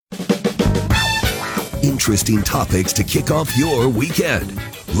interesting topics to kick off your weekend.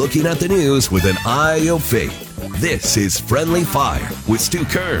 Looking at the news with an eye of faith. This is Friendly Fire with Stu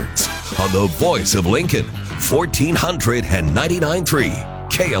Kerns on the voice of Lincoln,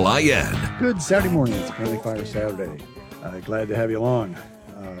 1499.3 KLIN. Good Saturday morning. It's Friendly Fire Saturday. Glad to have you along.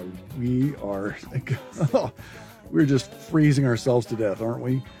 We're just freezing ourselves to death, aren't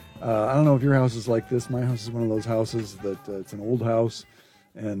we? I don't know if your house is like this. My house is one of those houses that it's an old house,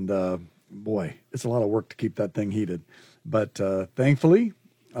 and boy, it's a lot of work to keep that thing heated. But thankfully,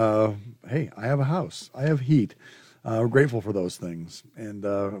 hey, I have a house. I have heat. We're grateful for those things. And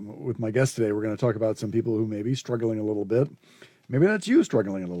with my guest today, we're going to talk about some people who may be struggling a little bit. Maybe that's you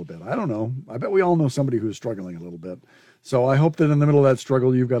struggling a little bit. I don't know. I bet we all know somebody who's struggling a little bit. So I hope that in the middle of that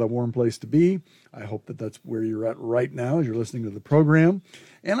struggle, you've got a warm place to be. I hope that that's where you're at right now as you're listening to the program.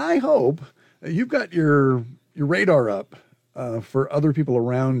 And I hope you've got your radar up for other people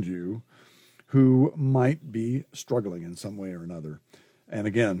around you who might be struggling in some way or another. And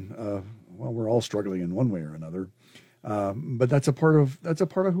again, well, we're all struggling in one way or another. But that's a part of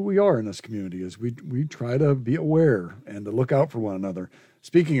who we are in this community, is we try to be aware and to look out for one another.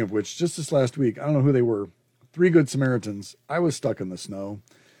 Speaking of which, just this last week, I don't know who they were, 3 Good Samaritans. I was stuck in the snow.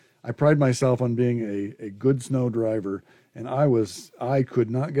 I pride myself on being a good snow driver, and I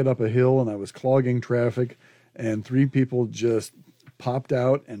could not get up a hill, and I was clogging traffic, and 3 people just popped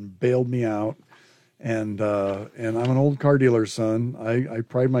out and bailed me out. And I'm an old car dealer's son. I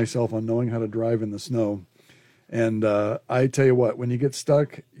pride myself on knowing how to drive in the snow. And I tell you what, when you get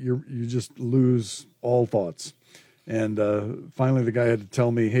stuck, you just lose all thoughts. And finally, the guy had to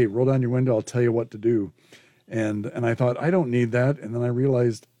tell me, "Hey, roll down your window. I'll tell you what to do." And I thought, I don't need that. And then I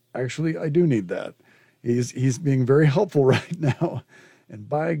realized, actually, I do need that. He's being very helpful right now. And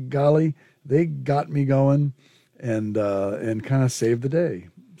by golly, they got me going and kind of saved the day.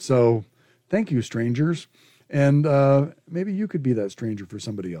 So thank you, strangers. And maybe you could be that stranger for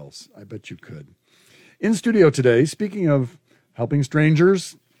somebody else. I bet you could. In studio today, speaking of helping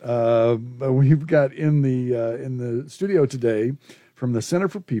strangers, we've got in the studio today from the Center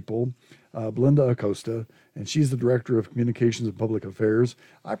for People, Belinda Acosta, and she's the Director of Communications and Public Affairs.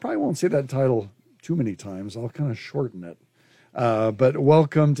 I probably won't say that title too many times. I'll kind of shorten it. But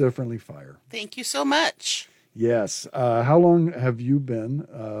welcome to Friendly Fire. Thank you so much. Yes. How long have you been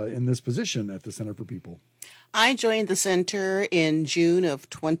in this position at the Center for People? I joined the center in June of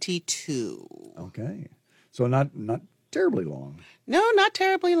 22. Okay. So not terribly long. No, not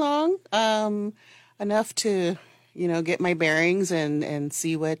terribly long. Enough to, get my bearings and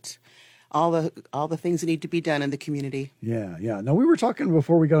see what all the things that need to be done in the community. Yeah. Now, we were talking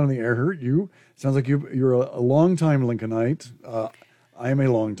before we got on the air. Sounds like you're a longtime Lincolnite. I am a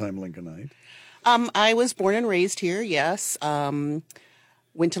longtime Lincolnite. I was born and raised here, yes.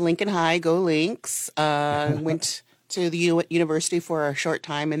 Went to Lincoln High, go Lynx. Went to the university for a short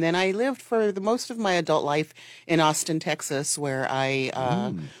time, and then I lived for the most of my adult life in Austin, Texas, where I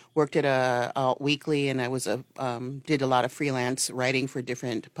worked at a weekly, and I was did a lot of freelance writing for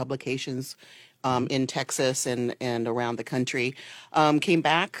different publications in Texas and around the country. Came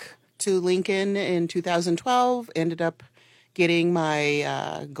back to Lincoln in 2012. Ended up getting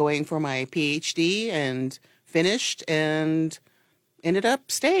my going for my PhD and finished, and ended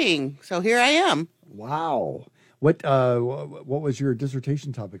up staying. So here I am. Wow. What was your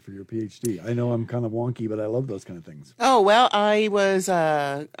dissertation topic for your PhD? I know I'm kind of wonky, but I love those kind of things. Oh, well, I was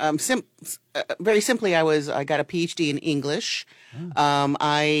very simply, I got a PhD in English.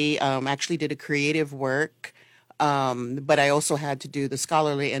 I actually did a creative work, but I also had to do the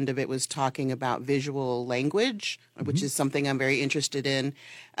scholarly end of it, was talking about visual language, which is something I'm very interested in.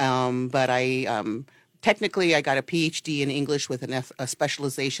 But technically, I got a PhD in English with a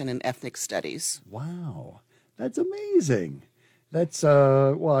specialization in ethnic studies. Wow. That's amazing. That's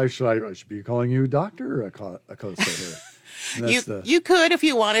I should be calling you Dr. Acosta here. You could if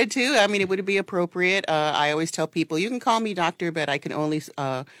you wanted to. I mean, it would be appropriate. I always tell people, you can call me doctor, but I can only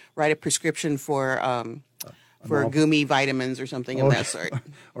write a prescription for gummy vitamins or something of that sort.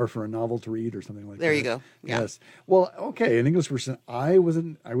 Or for a novel to read or something like that. There you go. Yeah. Yes. Well, okay. An English person. I was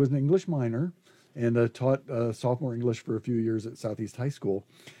an English minor and taught sophomore English for a few years at Southeast High School.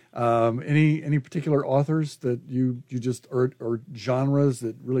 Any particular authors that you just or genres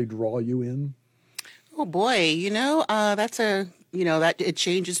that really draw you in? Oh boy, that's that it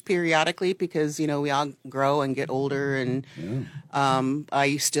changes periodically because we all grow and get older, and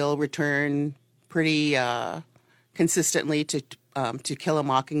I still return pretty consistently to Kill a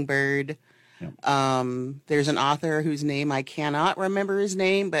Mockingbird. There's an author whose name I cannot remember his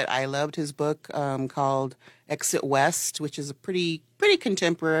name, but I loved his book called Exit West, which is a pretty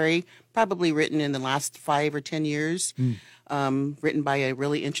contemporary, probably written in the last 5 or 10 years, written by a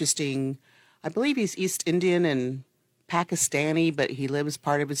really interesting, I believe he's East Indian and Pakistani, but he lives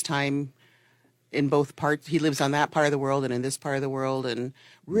part of his time in both parts. He lives on that part of the world and in this part of the world, and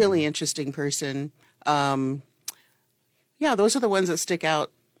really interesting person. Yeah, those are the ones that stick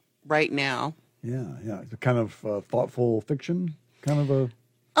out right now. Yeah. It's a kind of thoughtful fiction, kind of a...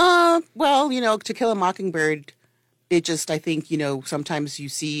 Well, To Kill a Mockingbird, it just, I think, sometimes you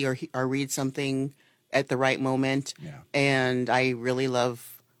see or read something at the right moment. Yeah. And I really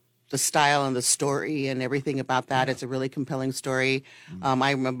love the style and the story and everything about that. Yeah. It's a really compelling story.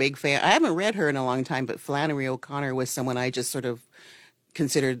 I'm a big fan. I haven't read her in a long time, but Flannery O'Connor was someone I just sort of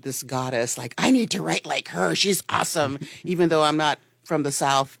considered this goddess. Like, I need to write like her. She's awesome. Even though I'm not from the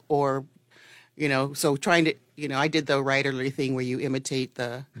South or, so trying to, I did the writerly thing where you imitate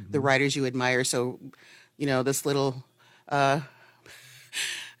the writers you admire. So, this little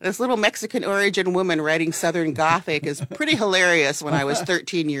Mexican origin woman writing Southern Gothic is pretty hilarious when I was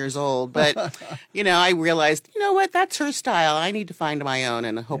 13 years old. But, I realized, what, that's her style. I need to find my own.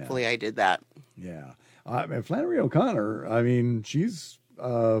 And hopefully I did that. Yeah. Flannery O'Connor, she's,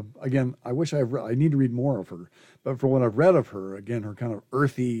 again, I wish I need to read more of her. But for what I've read of her, again, her kind of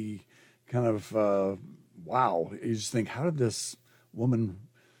earthy, kind of, wow. You just think, how did this woman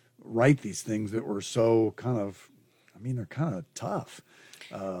write these things that were so kind of, they're kind of tough.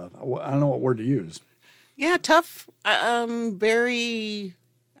 I don't know what word to use. Yeah, tough. Very,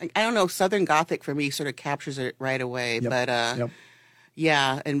 I don't know, Southern Gothic for me sort of captures it right away. Yep. But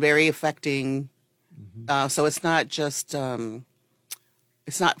yeah, and very affecting. So it's not just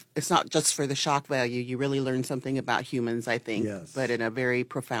it's not just for the shock value. You really learn something about humans, I think, but in a very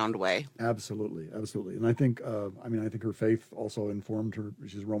profound way. Absolutely. And I think, I think her faith also informed her.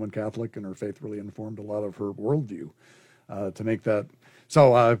 She's Roman Catholic, and her faith really informed a lot of her worldview to make that.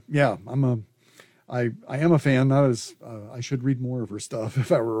 So, I am a fan. Not as I should read more of her stuff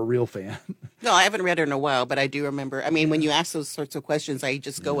if I were a real fan. No, I haven't read her in a while, but I do remember. When you ask those sorts of questions, I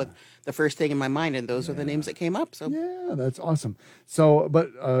just go with the first thing in my mind, and those are the names that came up. So yeah, that's awesome. So,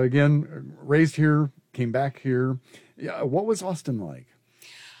 but again, raised here, came back here. Yeah, what was Austin like?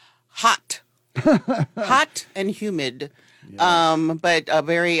 Hot, hot and humid. Yes. But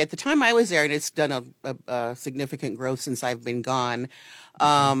at the time I was there, and it's done a significant growth since I've been gone.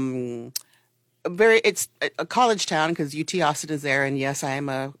 It's a college town because UT Austin is there, and yes, I'm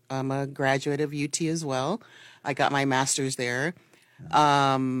a graduate of UT as well. I got my master's there.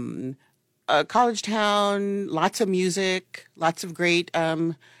 A college town, lots of music, lots of great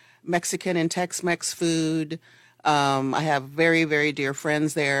Mexican and Tex-Mex food. I have very, very dear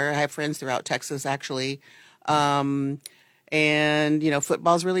friends there. I have friends throughout Texas, actually. And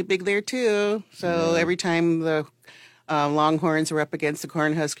football's really big there too. So every time the Longhorns were up against the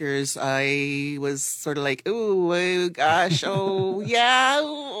Cornhuskers, I was sort of like, oh gosh, oh yeah. It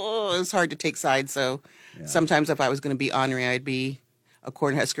was hard to take sides. So sometimes if I was going to be ornery, I'd be a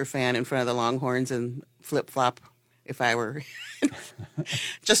Cornhusker fan in front of the Longhorns and flip-flop if I were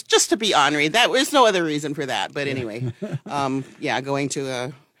just to be ornery. There's no other reason for that. But anyway, going to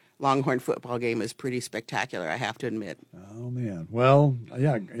a Longhorn football game is pretty spectacular, I have to admit. Oh, man. Well,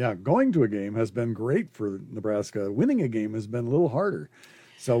 yeah. Going to a game has been great for Nebraska. Winning a game has been a little harder.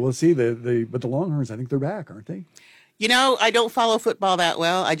 So we'll see. But the Longhorns, I think they're back, aren't they? I don't follow football that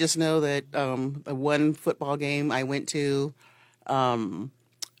well. I just know that the one football game I went to,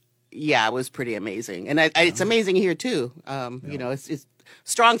 it was pretty amazing. And it's amazing here, too. It's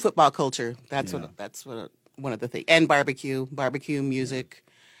strong football culture. That's what one of the things. And barbecue music.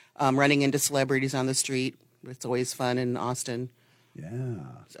 Running into celebrities on the street. It's always fun in Austin. Yeah.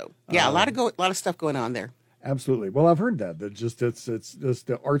 So a lot of stuff going on there. Absolutely. Well, I've heard that. It's just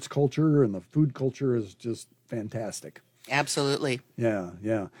the arts culture and the food culture is just fantastic. Absolutely.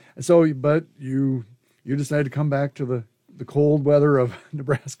 Yeah. So, but you decided to come back to the cold weather of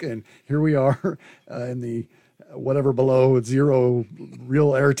Nebraska, and here we are in the whatever below zero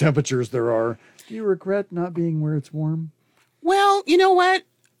real air temperatures there are. Do you regret not being where it's warm? Well, you know what?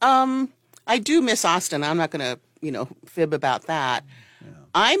 I do miss Austin. I'm not going to, fib about that. Yeah.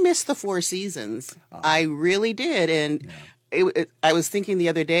 I miss the Four Seasons. I really did. And I was thinking the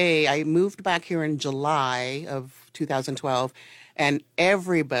other day, I moved back here in July of 2012, and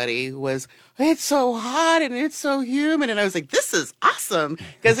everybody was, it's so hot and it's so humid. And I was like, this is awesome.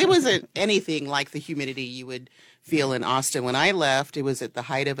 Because it wasn't anything like the humidity you would feel in Austin. When I left, it was at the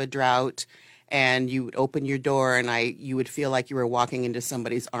height of a drought. And you would open your door, and you would feel like you were walking into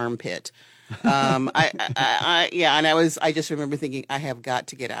somebody's armpit. Yeah, and I just remember thinking, I have got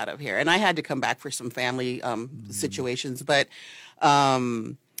to get out of here. And I had to come back for some family situations, but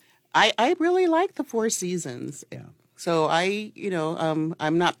I really like the Four Seasons. Yeah. So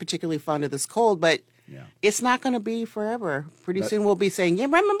I'm not particularly fond of this cold, but Yeah. it's not going to be forever. Pretty soon we'll be saying, yeah,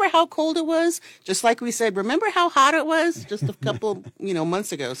 remember how cold it was? Just like we said, remember how hot it was just a couple,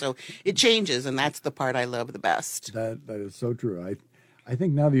 months ago. So it changes, and that's the part I love the best. That is so true. I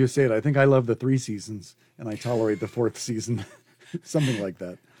think now that you say it, I think I love the 3 seasons and I tolerate the 4th season, something like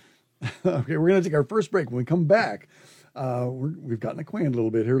that. Okay, we're going to take our first break. When we come back, we've gotten acquainted a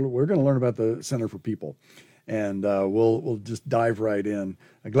little bit here. We're going to learn about the Center for People, and we'll just dive right in.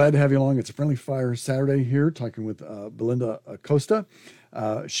 Glad to have you along. It's a Friendly Fire Saturday here, talking with Belinda Acosta.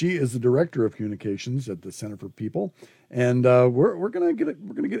 She is the director of communications at the Center for People, and we're gonna get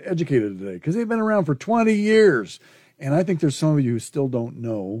educated today because they've been around for 20 years, and I think there's some of you who still don't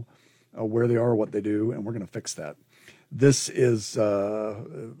know where they are, what they do, and we're gonna fix that. This is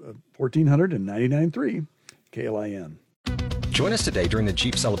 1499.3 KLIN. Join us today during the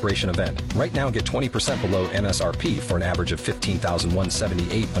Jeep Celebration event. Right now, get 20% below MSRP for an average of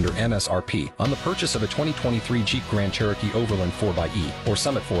 $15,178 under MSRP on the purchase of a 2023 Jeep Grand Cherokee Overland 4xE or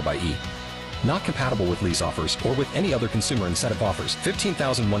Summit 4xE. Not compatible with lease offers or with any other consumer incentive offers.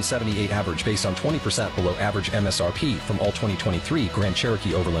 $15,178 average based on 20% below average MSRP from all 2023 Grand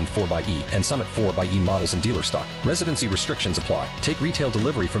Cherokee Overland 4xE and Summit 4xE models in dealer stock. Residency restrictions apply. Take retail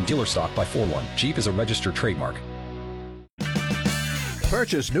delivery from dealer stock by 4/1. Jeep is a registered trademark.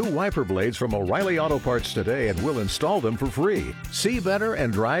 Purchase new wiper blades from O'Reilly Auto Parts today and we'll install them for free. See better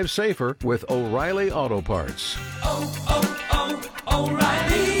and drive safer with O'Reilly Auto Parts.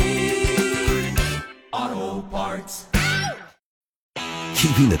 O'Reilly Auto Parts.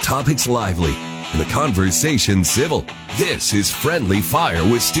 Keeping the topics lively and the conversation civil. This is Friendly Fire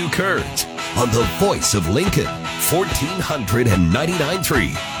with Stu Kerns on the voice of Lincoln,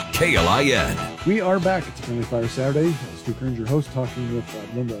 1499.3 KLIN. We are back. It's a Friendly Fire Saturday. Stu Kerns, your host, talking with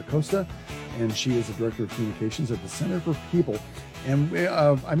Belinda Acosta, and she is the Director of Communications at the Center for People. And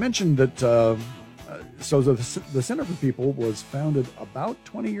I mentioned that, so the Center for People was founded about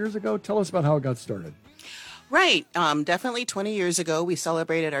 20 years ago. Tell us about how it got started. Right. Definitely 20 years ago, we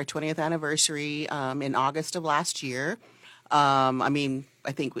celebrated our 20th anniversary in August of last year. I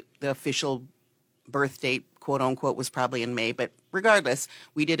think the official birth date, quote unquote, was probably in May, but regardless,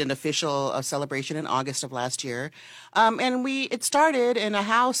 we did an official celebration in August of last year. And it started in a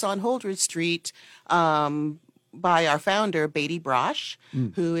house on Holdred Street by our founder, Beatty Brosh,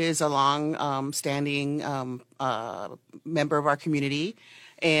 who is a long standing member of our community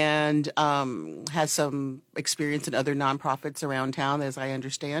and has some experience in other nonprofits around town, as I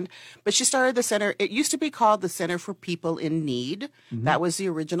understand. But she started the center. It used to be called the Center for People in Need. Mm-hmm. That was the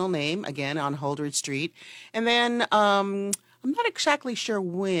original name, again, on Holdred Street. And then I'm not exactly sure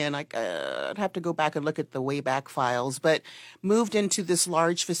when. I'd have to go back and look at the Wayback Files, but moved into this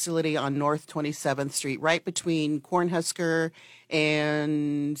large facility on North 27th Street, right between Cornhusker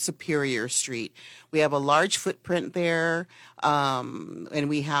and Superior Street. We have a large footprint there, and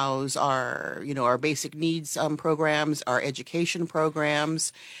we house our basic needs programs, our education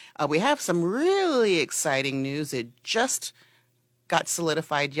programs. We have some really exciting news. It just got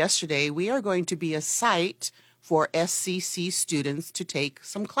solidified yesterday. We are going to be a site for SCC students to take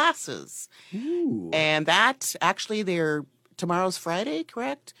some classes. Ooh. And that actually tomorrow's Friday,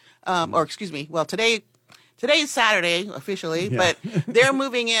 correct? Or excuse me, well, today's Saturday officially, but they're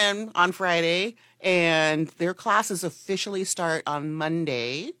moving in on Friday and their classes officially start on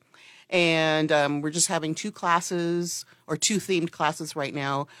Monday. And we're just having 2 classes or 2 themed classes right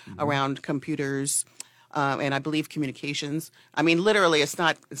now around computers and I believe communications. I mean, literally, it's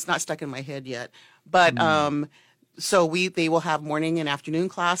not stuck in my head yet. But so they will have morning and afternoon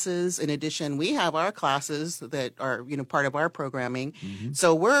classes. In addition, we have our classes that are part of our programming. Mm-hmm.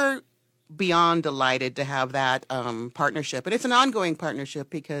 So we're beyond delighted to have that partnership, and it's an ongoing partnership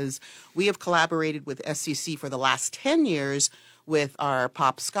because we have collaborated with SCC for the last 10 years with our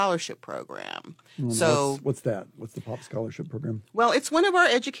POP Scholarship Program. So what's that? What's the POP Scholarship Program? Well, it's one of our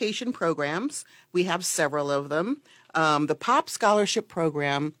education programs. We have several of them. The POP Scholarship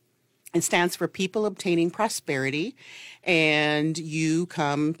Program, it stands for People Obtaining Prosperity, and you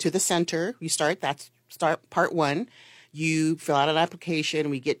come to the center. Start part 1. You fill out an application.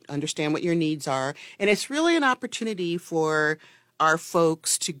 We understand what your needs are, and it's really an opportunity for our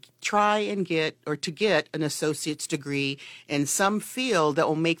folks to try and get an associate's degree in some field that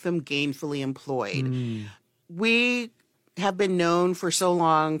will make them gainfully employed. We have been known for so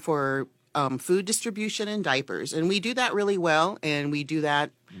long for food distribution and diapers. And we do that really well, and we do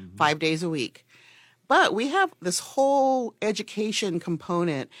that 5 days a week. But we have this whole education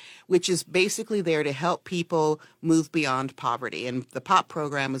component, which is basically there to help people move beyond poverty. And the POP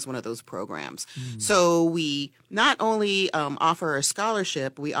program is one of those programs. So we not only offer a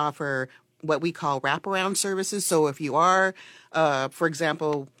scholarship, we offer what we call wraparound services. So if you are, for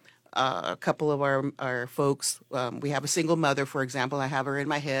example, a couple of our folks, we have a single mother, for example. I have her in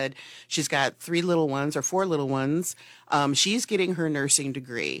my head. She's got 3 little ones or 4 little ones. She's getting her nursing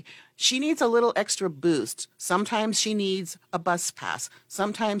degree. She needs a little extra boost. Sometimes she needs a bus pass.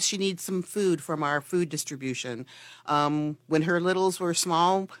 Sometimes she needs some food from our food distribution. When her littles were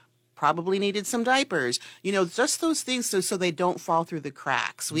small, probably needed some diapers, just those things so they don't fall through the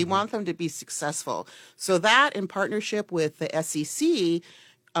cracks. We want them to be successful. So that, in partnership with the SEC,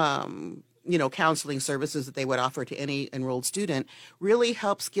 counseling services that they would offer to any enrolled student, really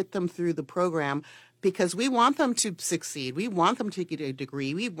helps get them through the program, because we want them to succeed. We want them to get a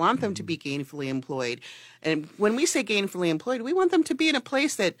degree. We want them to be gainfully employed. And when we say gainfully employed, we want them to be in a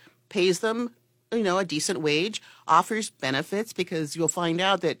place that pays them, a decent wage, offers benefits, because you'll find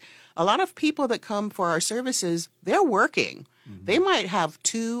out that a lot of people that come for our services, they're working. They might have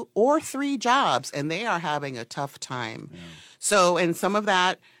 2 or 3 jobs, and they are having a tough time. So, and some of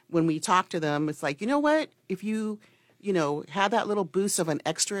that, when we talk to them, it's like, you know what, if you have that little boost of an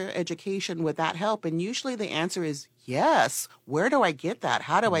extra education, would that help? And usually the answer is yes. Where do I get that?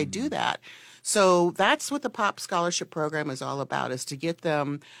 How do I do that? So that's what the POP scholarship program is all about, is to get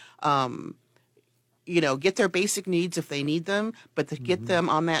them, get their basic needs if they need them, but to get them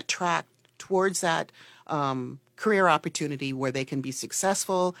on that track towards that career opportunity where they can be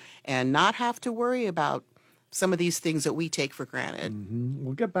successful and not have to worry about some of these things that we take for granted.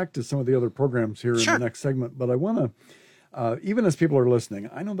 We'll get back to some of the other programs here in the next segment, but I want to, even as people are listening,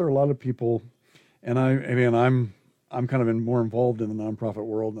 I know there are a lot of people, and I'm kind of more involved in the nonprofit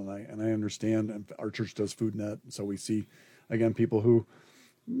world, and I understand, and our church does FoodNet, so we see, again, people who,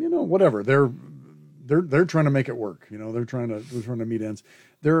 whatever, they're trying to make it work. They're trying to meet ends.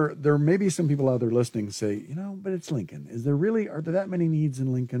 There may be some people out there listening say, but it's Lincoln. Are there that many needs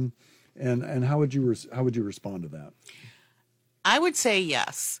in Lincoln? And how would you respond to that? I would say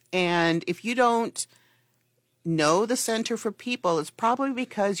yes. And if you don't know the Center for People, it's probably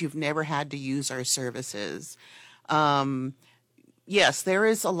because you've never had to use our services. Yes, there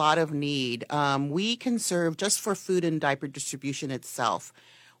is a lot of need. We can serve, just for food and diaper distribution itself,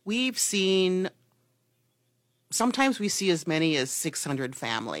 sometimes we see as many as 600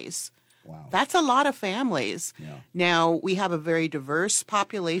 families. Wow. That's a lot of families. Yeah. Now, we have a very diverse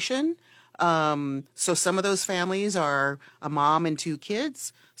population. So some of those families are a mom and 2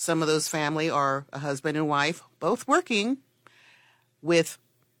 kids. Some of those family are a husband and wife, both working, with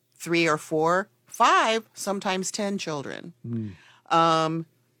 3 or 4, 5, sometimes 10 children.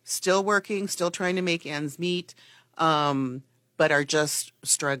 Still working, still trying to make ends meet, but are just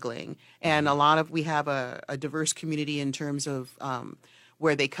struggling. And we have a diverse community in terms of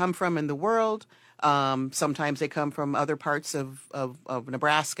where they come from in the world. Sometimes they come from other parts of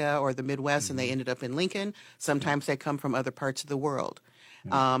Nebraska or the Midwest, and they ended up in Lincoln. Sometimes they come from other parts of the world.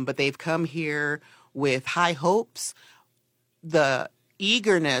 But they've come here with high hopes, the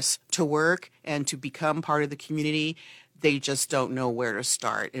eagerness to work and to become part of the community. They just don't know where to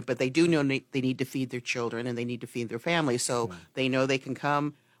start. But they do know they need to feed their children and they need to feed their family. So they know they can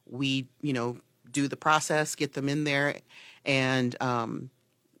come. We, do the process, get them in there, and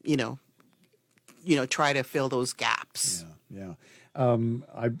try to fill those gaps. Yeah.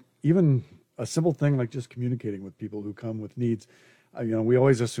 Even a simple thing like just communicating with people who come with needs. We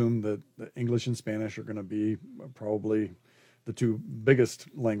always assume that English and Spanish are going to be probably the 2 biggest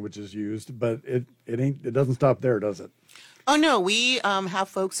languages used, but it doesn't stop there, does it? Oh no, we have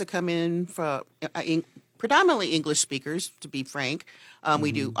folks that come in from predominantly English speakers, to be frank.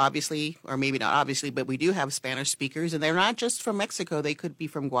 We do, obviously, or maybe not obviously, but we do have Spanish speakers, and they're not just from Mexico. They could be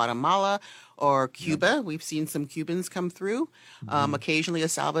from Guatemala or Cuba. Yep. We've seen some Cubans come through. Occasionally a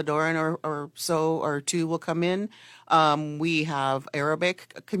Salvadoran or 2 will come in. We have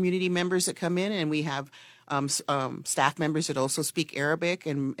Arabic community members that come in, and we have staff members that also speak Arabic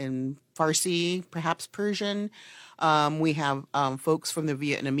and Farsi, perhaps Persian. We have folks from the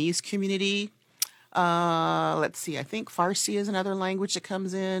Vietnamese community. Let's see, I think Farsi is another language that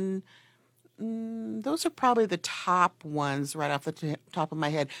comes in. Those are probably the top ones right off the top of my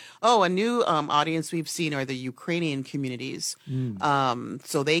head. Oh, a new audience we've seen are the Ukrainian communities.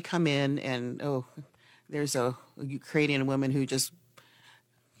 So they come in and, there's a Ukrainian woman who just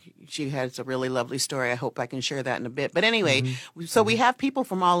she has a really lovely story. I hope I can share that in a bit. But anyway, so we have people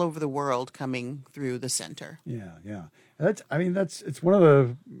from all over the world coming through the center. Yeah, yeah. It's one of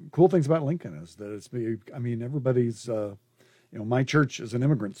the cool things about Lincoln is that everybody's, my church is an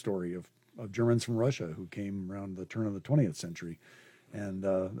immigrant story of Germans from Russia who came around the turn of the 20th century.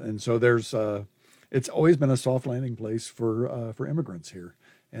 And so it's always been a soft landing place for immigrants here.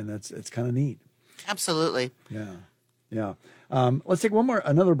 And it's kind of neat. Absolutely. Yeah. Yeah. Let's take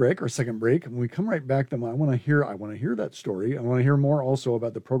another break or second break. When we come right back, then I want to hear that story. I want to hear more also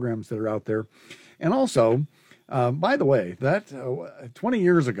about the programs that are out there. And also, by the way, that 20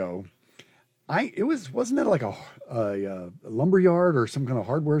 years ago, wasn't it like a lumber yard or some kind of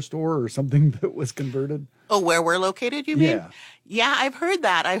hardware store or something that was converted? Oh, where we're located, you mean? Yeah. Yeah, I've heard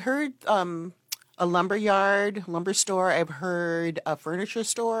that. I heard a lumber store. I've heard a furniture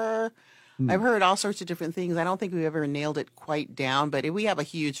store. I've heard all sorts of different things. I don't think we've ever nailed it quite down, but we have a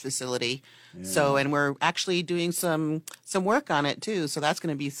huge facility. Yeah. So, and we're actually doing some work on it too. So that's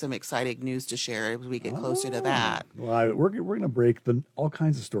going to be some exciting news to share as we get closer to that. Well, we're going to break all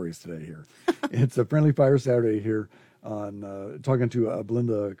kinds of stories today here. It's a Friendly Fire Saturday here on talking to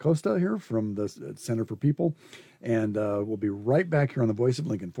Belinda Acosta here from the Center for People. And we'll be right back here on the Voice of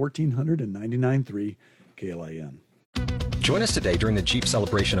Lincoln, 1499.3 KLIN. Join us today during the Jeep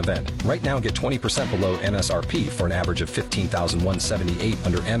Celebration event. Right now, get 20% below MSRP for an average of $15,178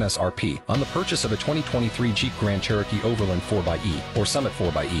 under MSRP on the purchase of a 2023 Jeep Grand Cherokee Overland 4xE or Summit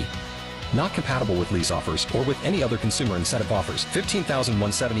 4xE. Not compatible with lease offers or with any other consumer incentive offers.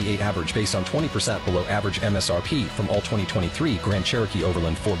 $15,178 average based on 20% below average MSRP from all 2023 Grand Cherokee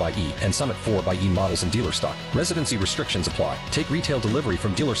Overland 4xE and Summit 4xE models in dealer stock. Residency restrictions apply. Take retail delivery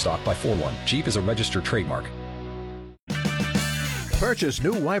from dealer stock by 4/1. Jeep is a registered trademark. Purchase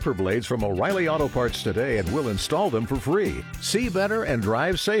new wiper blades from O'Reilly Auto Parts today and we'll install them for free. See better and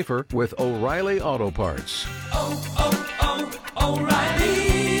drive safer with O'Reilly Auto Parts.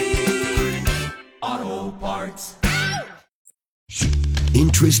 O'Reilly Auto Parts.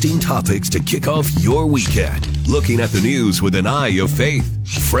 Interesting topics to kick off your weekend. Looking at the news with an eye of faith.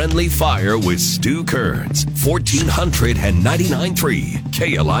 Friendly Fire with Stu Kerns, 1499.3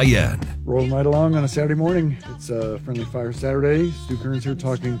 KLIN. Rolling right along on a Saturday morning. It's a Friendly Fire Saturday. Stu Kerns here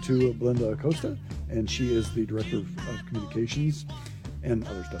talking to Belinda Acosta, and she is the Director of Communications and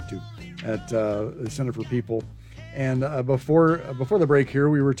other stuff too at the Center for People. And before the break here,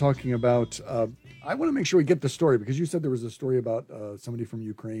 we were talking about, I want to make sure we get the story because you said there was a story about somebody from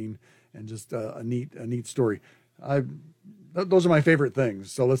Ukraine and just a neat story. Those are my favorite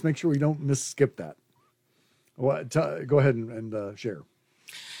things. So let's make sure we don't skip that. Go ahead and share.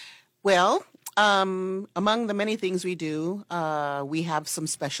 Well, among the many things we do, we have some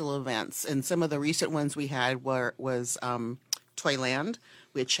special events, and some of the recent ones we had was Toyland,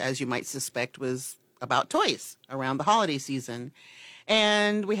 which, as you might suspect, was about toys around the holiday season.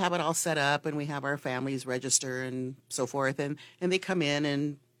 And we have it all set up, and we have our families register and so forth, and they come in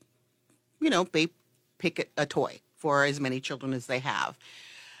and, they pick a toy for as many children as they have.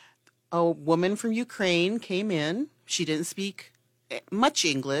 A woman from Ukraine came in. She didn't speak much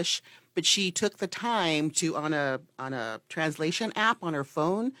English, but she took the time to on a translation app on her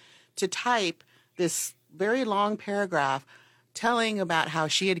phone to type this very long paragraph telling about how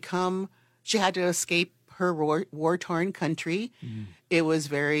she had to escape her war-torn country. It was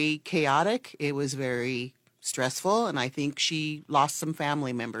very chaotic. It was very stressful, and I think she lost some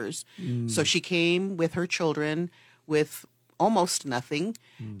family members. So she came with her children with almost nothing.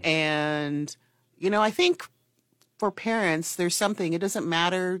 And, I think for parents, there's something, it doesn't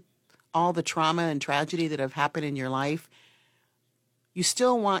matter all the trauma and tragedy that have happened in your life. You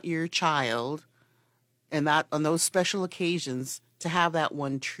still want your child, and that on those special occasions, to have that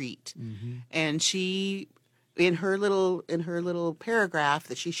one treat. And she, in her little paragraph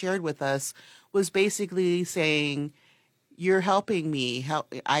that she shared with us, was basically saying, "You're helping me.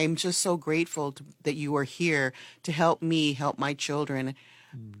 I'm just so grateful that you are here to help me help my children."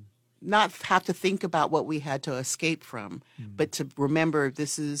 Not have to think about what we had to escape from, but to remember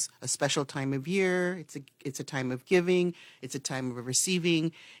this is a special time of year. It's a time of giving. It's a time of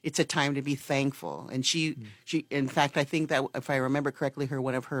receiving. It's a time to be thankful. And she, in fact, I think that if I remember correctly,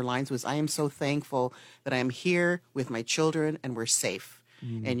 one of her lines was, "I am so thankful that I'm here with my children and we're safe.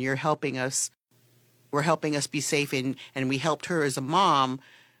 And you're helping us. We're helping us be safe." And we helped her as a mom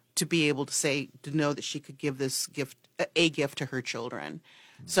to be able to know that she could give this gift, a gift to her children.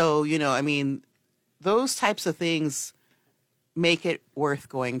 So, those types of things make it worth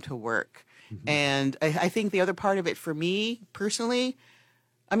going to work. And I think the other part of it for me personally,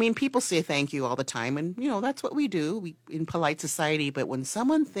 I mean, people say thank you all the time, and that's what we do in polite society. But when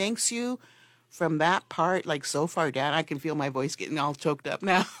someone thanks you from that part, like so far down, I can feel my voice getting all choked up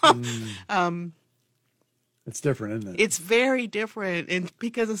now. It's different, isn't it? It's very different, and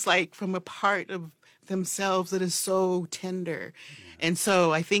because it's like from a part of themselves that is so tender. And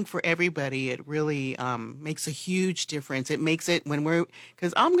so I think for everybody, it really makes a huge difference. It makes it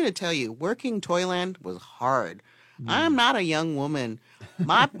because I'm going to tell you, working Toyland was hard. I'm not a young woman.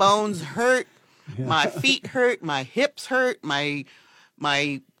 My bones hurt. My feet hurt. My hips hurt. My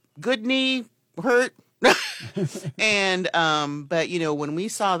good knee hurt. And, but when we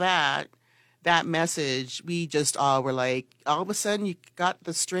saw that message, we just all were like, all of a sudden you got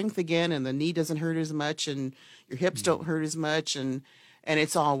the strength again, and the knee doesn't hurt as much, and your hips don't hurt as much, and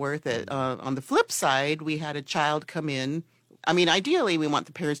it's all worth it. On the flip side, we had a child come in. I mean, ideally, we want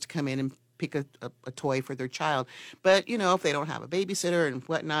the parents to come in and pick a toy for their child. But, if they don't have a babysitter and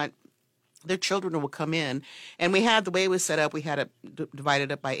whatnot, their children will come in. And we had, the way it was set up, we had it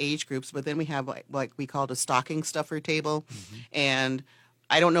divided up by age groups, but then we have like we called a stocking stuffer table. And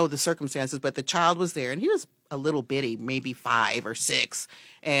I don't know the circumstances, but the child was there, and he was a little bitty, maybe 5 or 6.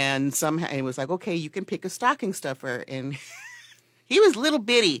 And somehow it was like, okay, you can pick a stocking stuffer. And he was little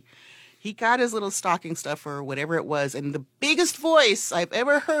bitty. He got his little stocking stuffer or whatever it was, and the biggest voice I've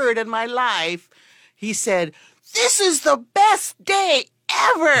ever heard in my life, he said, "This is the best day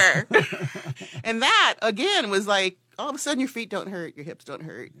ever." And that, again, was like, all of a sudden your feet don't hurt, your hips don't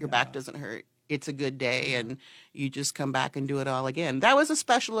hurt, your back doesn't hurt. It's a good day, and you just come back and do it all again. That was a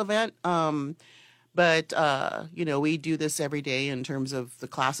special event. But we do this every day in terms of the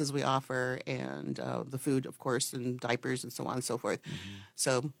classes we offer and the food, of course, and diapers and so on and so forth.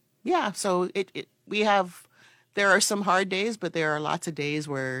 So, yeah, so there are some hard days, but there are lots of days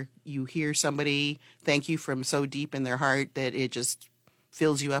where you hear somebody thank you from so deep in their heart that it just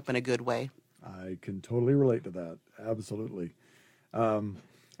fills you up in a good way. I can totally relate to that. Absolutely.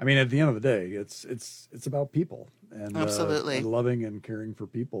 I mean, at the end of the day, it's about people and absolutely and loving and caring for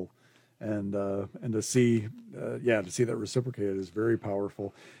people. And to see that reciprocated is very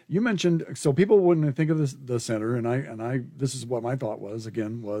powerful. You mentioned, so people wouldn't think of the center, and I this is what my thought was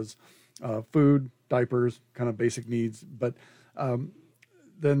food, diapers, kind of basic needs. But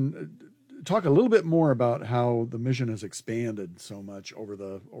then talk a little bit more about how the mission has expanded so much over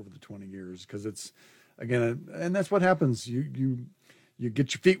the 20 years, because it's, again, and that's what happens. You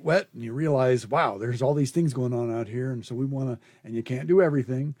get your feet wet and you realize, wow, there's all these things going on out here, and so we want to, and you can't do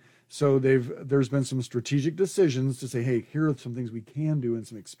everything. So there's been some strategic decisions to say, hey, here are some things we can do and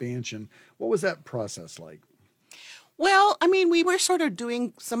some expansion. What was that process like? Well, I mean, we were sort of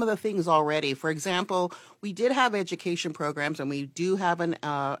doing some of the things already. For example, we did have education programs, and we do have an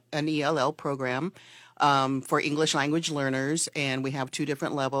ELL program for English language learners, and we have 2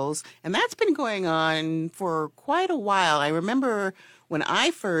 different levels. And that's been going on for quite a while. I remember when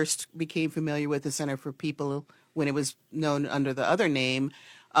I first became familiar with the Center for People, when it was known under the other name,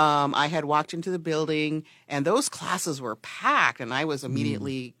 I had walked into the building, and those classes were packed, and I was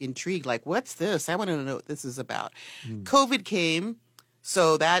immediately intrigued, like, what's this? I want to know what this is about. COVID came,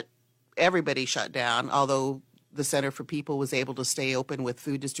 so that everybody shut down, although the Center for People was able to stay open with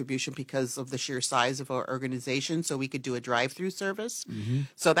food distribution because of the sheer size of our organization, so we could do a drive-through service.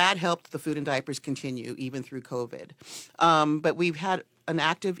 So that helped the food and diapers continue even through COVID. But we've had an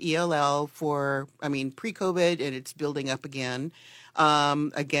active ELL pre-COVID, and it's building up again.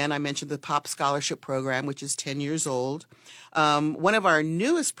 Again, I mentioned the POP Scholarship Program, which is 10 years old. One of our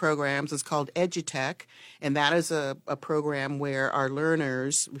newest programs is called EduTech, and that is a program where our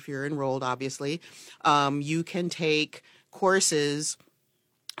learners, if you're enrolled, obviously, you can take courses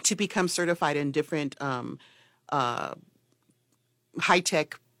to become certified in different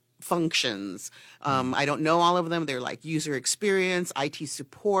high-tech functions. I don't know all of them. They're like user experience, IT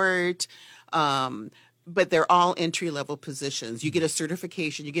support, but they're all entry-level positions. You get a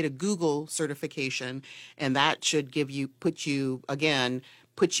certification, you get a Google certification, and that should put you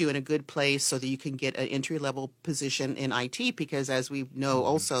in a good place so that you can get an entry-level position in IT, because as we know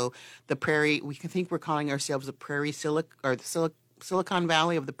also, the prairie, we think we're calling ourselves the prairie Silicon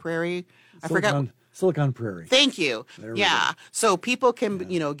Valley of the prairie. I forgot. Silicon Prairie. Thank you. Yeah. So people can,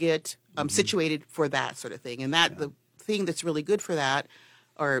 get situated for that sort of thing. And the thing that's really good for that,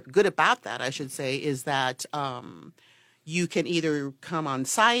 or good about that, I should say, is that you can either come on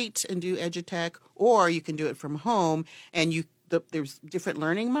site and do EduTech, or you can do it from home, and there's different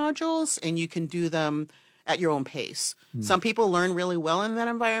learning modules, and you can do them at your own pace. Some people learn really well in that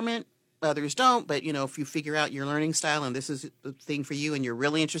environment. others don't. But, if you figure out your learning style and this is the thing for you and you're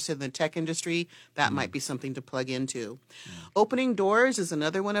really interested in the tech industry, that might be something to plug into. Opening Doors is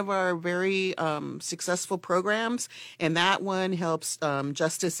another one of our very successful programs. And that one helps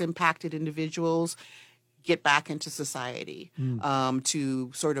justice impacted individuals get back into society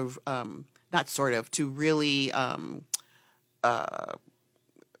to to really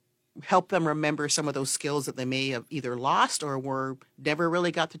help them remember some of those skills that they may have either lost or were never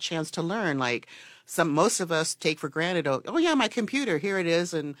really got the chance to learn. Like most of us take for granted, oh yeah, my computer, here it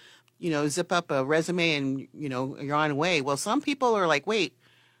is, and zip up a resume and you're on your way. Well, some people are like, wait,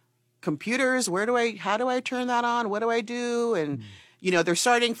 computers, how do I turn that on? What do I do? And they're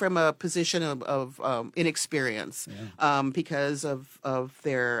starting from a position of inexperience because of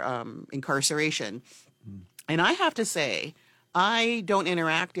their incarceration. And I have to say, I don't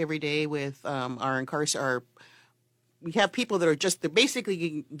interact every day with we have people that they're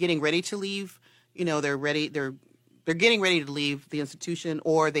basically getting ready to leave. They're getting ready to leave the institution,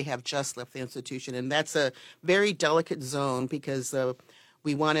 or they have just left the institution. And that's a very delicate zone because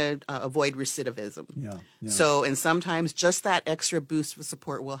we want to avoid recidivism. Yeah. So, and sometimes just that extra boost of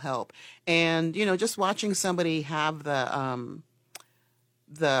support will help. And, just watching somebody have the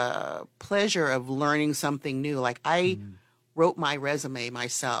pleasure of learning something new. Like I wrote my resume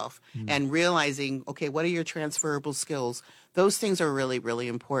myself and realizing, okay, what are your transferable skills? Those things are really, really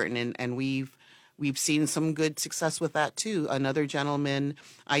important. And we've seen some good success with that too. Another gentleman,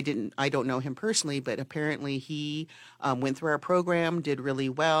 I don't know him personally, but apparently he went through our program, did really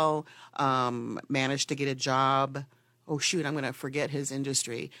well, managed to get a job. Oh shoot, I'm going to forget his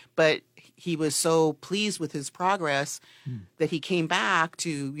industry. But he was so pleased with his progress that he came back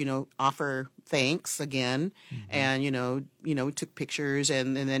to, offer thanks again, and took pictures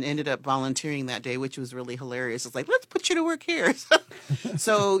and then ended up volunteering that day, which was really hilarious. It's like, let's put you to work here.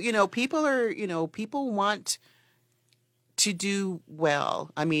 So people want to do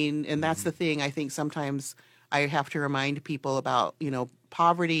well. I mean, and that's the thing. I think sometimes I have to remind people about,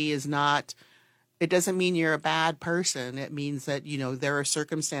 poverty is not. It doesn't mean you're a bad person. It means that, there are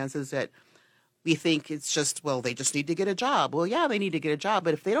circumstances that we think it's just, well, they just need to get a job. Well, yeah, they need to get a job.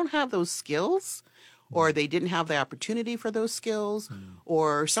 But if they don't have those skills, or they didn't have the opportunity for those skills,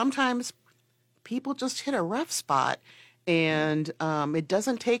 or sometimes people just hit a rough spot, and it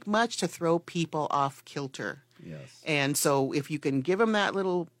doesn't take much to throw people off kilter. Yes. And so if you can give them that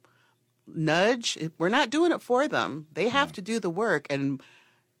little nudge, we're not doing it for them. They have to do the work, and,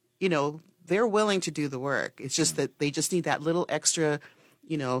 they're willing to do the work. It's just that they just need that little extra,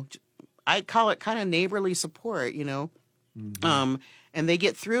 I call it kind of neighborly support, and they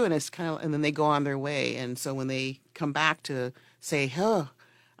get through, and it's and then they go on their way. And so when they come back to say, oh,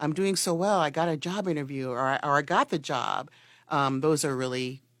 I'm doing so well, I got a job interview, or I got the job. Those are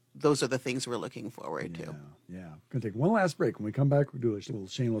the things we're looking forward to. Yeah. Going to take one last break. When we come back, we'll do a little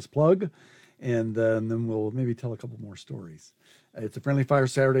shameless plug, and then we'll maybe tell a couple more stories. It's a Friendly Fire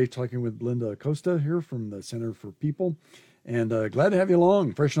Saturday, talking with Belinda Acosta here from the Center for People. And glad to have you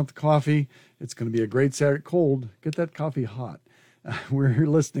along. Freshen up the coffee. It's going to be a great Saturday. Cold, get that coffee hot. We're here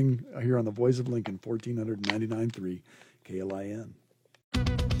listening here on the Voice of Lincoln, 1499.3 KLIN.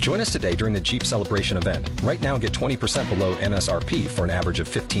 Join us today during the Jeep Celebration event. Right now, get 20% below MSRP for an average of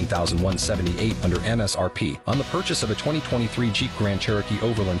 $15,178 under MSRP on the purchase of a 2023 Jeep Grand Cherokee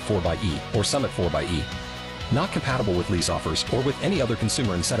Overland 4xE or Summit 4xE. Not compatible with lease offers or with any other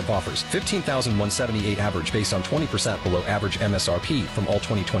consumer incentive offers. $15,178 average based on 20% below average MSRP from all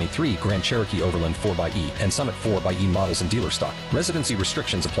 2023 Grand Cherokee Overland 4xE and Summit 4xE models in dealer stock. Residency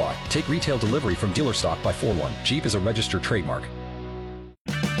restrictions apply. Take retail delivery from dealer stock by 4/1. Jeep is a registered trademark.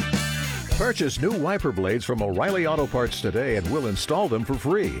 Purchase new wiper blades from O'Reilly Auto Parts today and we'll install them for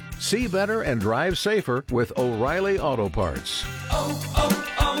free. See better and drive safer with O'Reilly Auto Parts.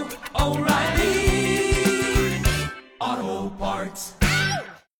 O'Reilly Auto Parts.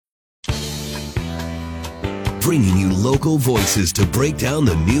 Bringing you local voices to break down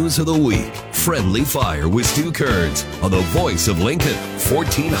the news of the week. Friendly Fire with Stu Kerns on the Voice of Lincoln,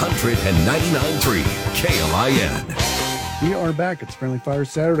 1499.3 KLIN. We are back. It's Friendly Fire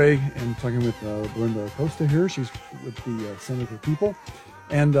Saturday, and talking with Belinda Acosta here. She's with the Center for People.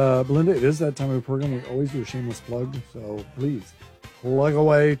 And Belinda, it is that time of the program. We always do a shameless plug, so please plug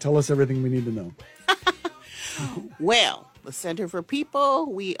away. Tell us everything we need to know. Well, the Center for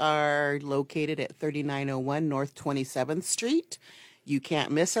People, we are located at 3901 North 27th Street. You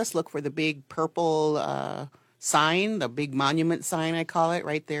can't miss us. Look for the big purple sign, the big monument sign, I call it,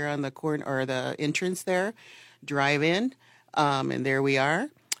 right there on the corner or the entrance there. Drive in, and there we are.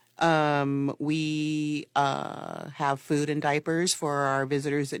 We have food and diapers for our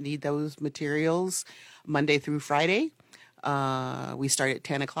visitors that need those materials Monday through Friday. We start at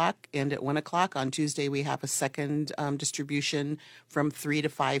 10 o'clock, end at 1 o'clock. On Tuesday, we have a second distribution from 3 to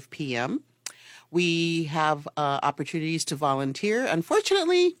 5 p.m. We have opportunities to volunteer.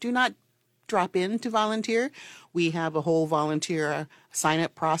 Unfortunately, do not drop in to volunteer. We have a whole volunteer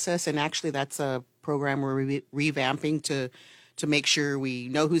sign-up process, and actually that's a program we're revamping to make sure we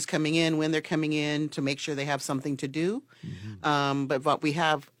know who's coming in, when they're coming in, to make sure they have something to do. But what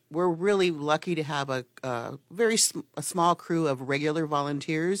we're really lucky to have a small crew of regular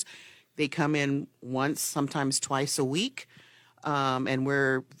volunteers. They come in once, sometimes twice a week. And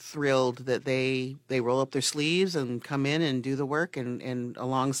we're thrilled that they roll up their sleeves and come in and do the work and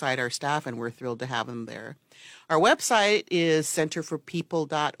alongside our staff, and we're thrilled to have them there. Our website is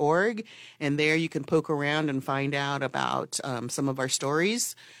centerforpeople.org, and there you can poke around and find out about some of our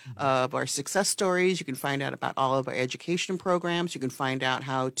stories, of our success stories. You can find out about all of our education programs. You can find out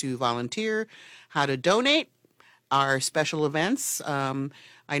how to volunteer, how to donate, our special events.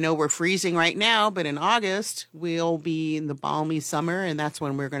 I know we're freezing right now, but in August, we'll be in the balmy summer, and that's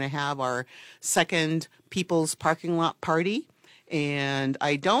when we're going to have our second People's Parking Lot Party. And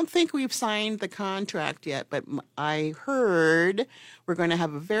I don't think we've signed the contract yet, but I heard we're going to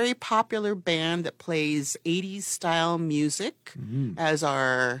have a very popular band that plays 80s style music as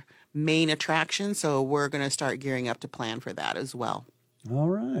our main attraction. So we're going to start gearing up to plan for that as well. All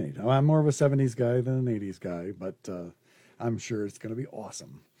right. Well, I'm more of a 70s guy than an 80s guy, but I'm sure it's going to be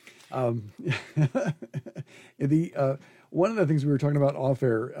awesome. One of the things we were talking about off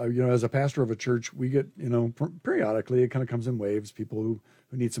air, as a pastor of a church, we get, periodically, it kind of comes in waves, people who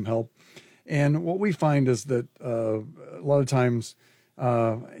need some help. And what we find is that a lot of times,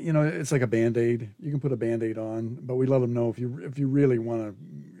 it's like a Band-Aid. You can put a Band-Aid on, but we let them know if you really want to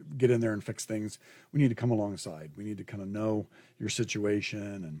get in there and fix things, we need to come alongside. We need to kind of know your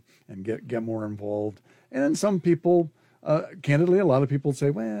situation and get more involved. And then some people, candidly, a lot of people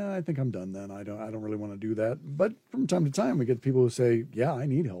say, well, I think I'm done then. I don't really want to do that. But from time to time, we get people who say, yeah, I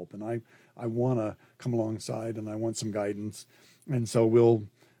need help and I want to come alongside and I want some guidance. And so we'll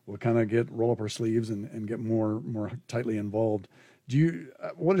kind of roll up our sleeves and get more tightly involved.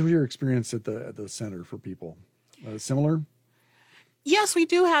 What is your experience at the Center for People? Similar? Yes, we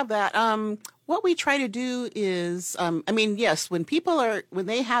do have that. What we try to do is, yes, when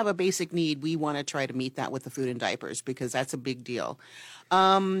they have a basic need, we want to try to meet that with the food and diapers because that's a big deal.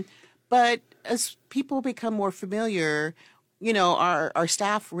 But as people become more familiar, our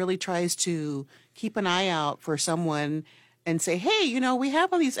staff really tries to keep an eye out for someone and say, hey, we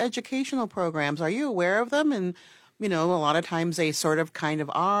have all these educational programs. Are you aware of them? And, a lot of times they sort of kind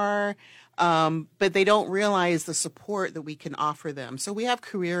of are. But they don't realize the support that we can offer them. So we have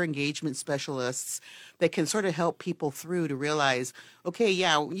career engagement specialists that can sort of help people through to realize, okay,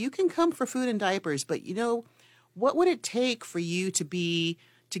 yeah, you can come for food and diapers, but what would it take for you to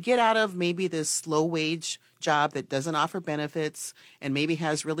get out of maybe this low wage job that doesn't offer benefits and maybe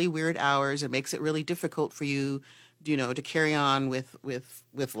has really weird hours and makes it really difficult for you, to carry on with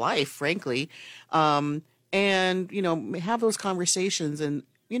life, frankly. And have those conversations and,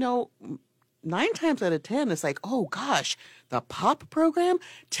 9 times out of 10, it's like, oh gosh, the POP program?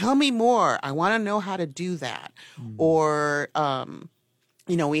 Tell me more. I want to know how to do that. Or,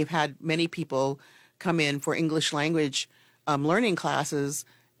 we've had many people come in for English language learning classes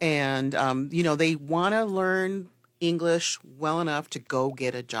and, they want to learn English well enough to go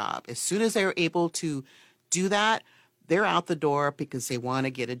get a job. As soon as they're able to do that, they're out the door because they want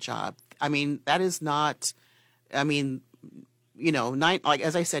to get a job. That is not, as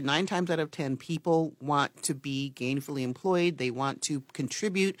I said, 9 times out of 10, people want to be gainfully employed. They want to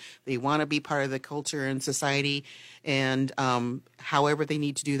contribute. They want to be part of the culture and society. And however they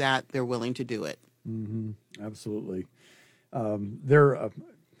need to do that, they're willing to do it. Mm-hmm. Absolutely.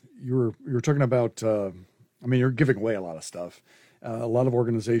 You were talking about, you're giving away a lot of stuff. A lot of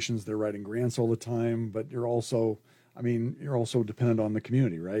organizations, they're writing grants all the time, but you're also dependent on the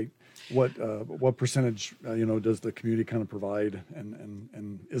community, right? What percentage, does the community kind of provide,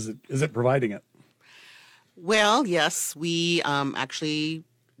 and is it providing it? Well, yes, we actually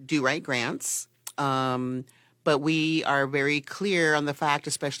do write grants, but we are very clear on the fact,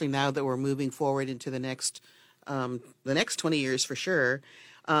 especially now that we're moving forward into the next 20 years for sure.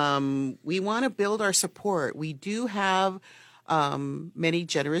 We want to build our support. We do have many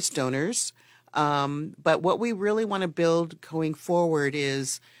generous donors, but what we really want to build going forward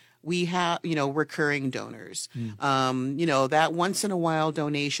is we have, recurring donors. That once in a while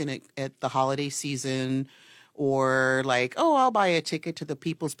donation at the holiday season or like, oh, I'll buy a ticket to the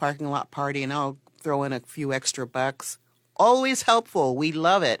People's Parking Lot party and I'll throw in a few extra bucks. Always helpful. We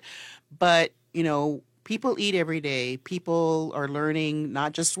love it. But, people eat every day. People are learning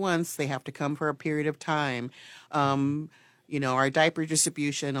not just once. They have to come for a period of time. Our diaper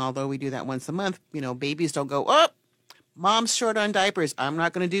distribution, although we do that once a month, babies don't go, oh, mom's short on diapers. I'm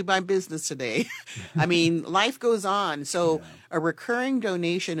not going to do my business today. I mean, life goes on. So a recurring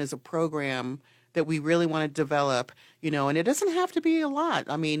donation is a program that we really want to develop, and it doesn't have to be a lot.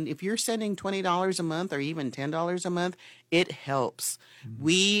 I mean, if you're sending $20 a month or even $10 a month, it helps. Mm-hmm.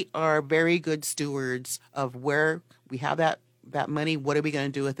 We are very good stewards of where we have that money. What are we going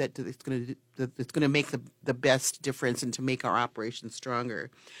to do with it? It's going to make the best difference and to make our operations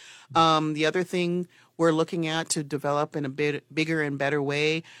stronger. The other thing we're looking at to develop in a bit bigger and better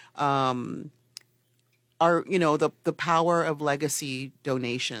way are, the power of legacy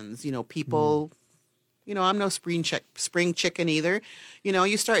donations. People, I'm no spring chicken either.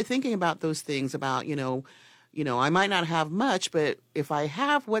 You start thinking about those things about, I might not have much, but if I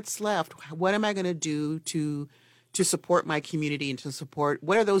have what's left, what am I going to do to support my community and to support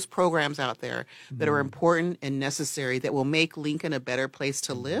what are those programs out there that are important and necessary that will make Lincoln a better place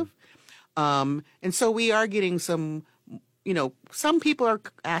to live? And so we are getting some people are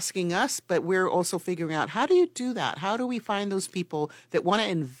asking us, but we're also figuring out, how do you do that? How do we find those people that want to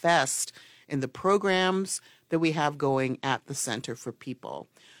invest in the programs that we have going at the Center for People?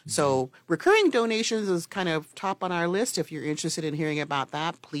 So recurring donations is kind of top on our list. If you're interested in hearing about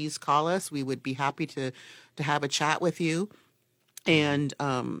that, please call us. We would be happy to have a chat with you. And,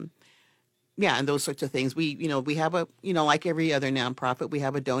 and those sorts of things. We have a, like every other nonprofit, we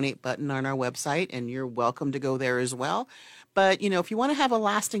have a donate button on our website, and you're welcome to go there as well. But, if you want to have a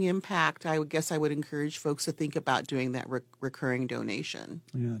lasting impact, I would encourage folks to think about doing that recurring donation.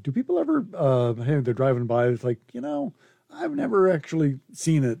 Yeah. Do people ever, they're driving by, it's like, I've never actually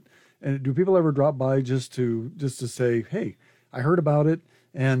seen it. And do people ever drop by just to say, hey, I heard about it,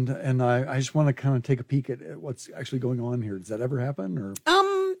 and I just want to kind of take a peek at what's actually going on here? Does that ever happen? Or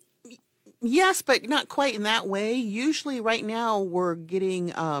yes, but not quite in that way. Usually right now we're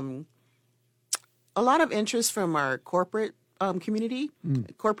getting a lot of interest from our corporate community,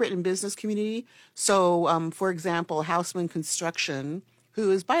 corporate and business community. So, for example, Houseman Construction, who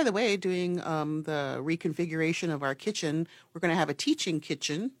is, by the way, doing the reconfiguration of our kitchen. We're going to have a teaching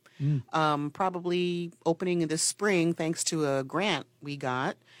kitchen, probably opening this spring thanks to a grant we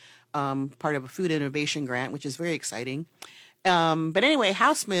got, part of a food innovation grant, which is very exciting. But anyway,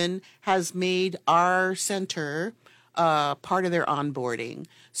 Houseman has made our center part of their onboarding.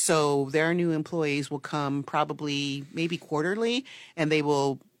 So their new employees will come probably maybe quarterly, and they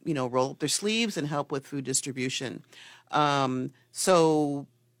will, roll up their sleeves and help with food distribution. So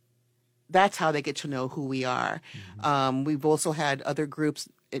that's how they get to know who we are. We've also had other groups,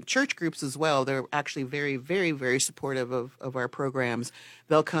 church groups as well. They're actually very, very, very supportive of our programs.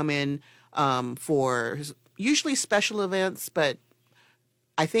 They'll come in for usually special events, but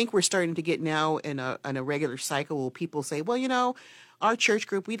I think we're starting to get now in a regular cycle where people say, well, our church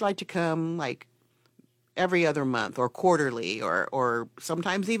group, we'd like to come like every other month or quarterly or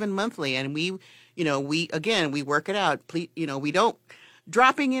sometimes even monthly. And we work it out. We don't,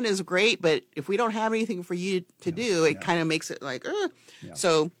 dropping in is great, but if we don't have anything for you to do, it kind of makes it like,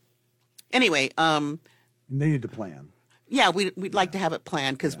 So anyway. They need to plan. Yeah, we'd like to have it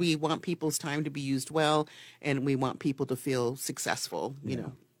planned because we want people's time to be used well, and we want people to feel successful,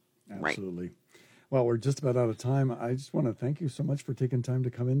 Absolutely. Right. Well, we're just about out of time. I just want to thank you so much for taking time to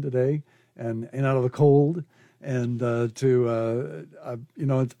come in today and out of the cold and I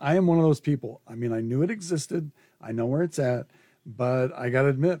am one of those people. I mean, I knew it existed. I know where it's at, but I got to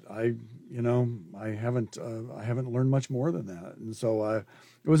admit, I haven't learned much more than that. And so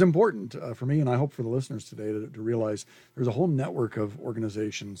it was important for me, and I hope for the listeners today to realize there's a whole network of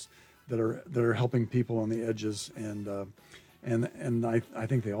organizations that are helping people on the edges, and I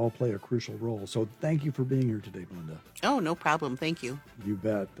think they all play a crucial role. So thank you for being here today, Belinda. Oh, no problem. Thank you. You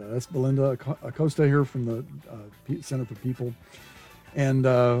bet. That's Belinda Acosta here from the Center for People. And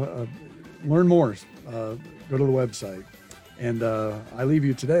learn more. Go to the website. And I leave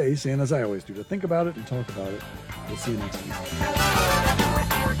you today saying, as I always do, to think about it and talk about it. We'll see you next week.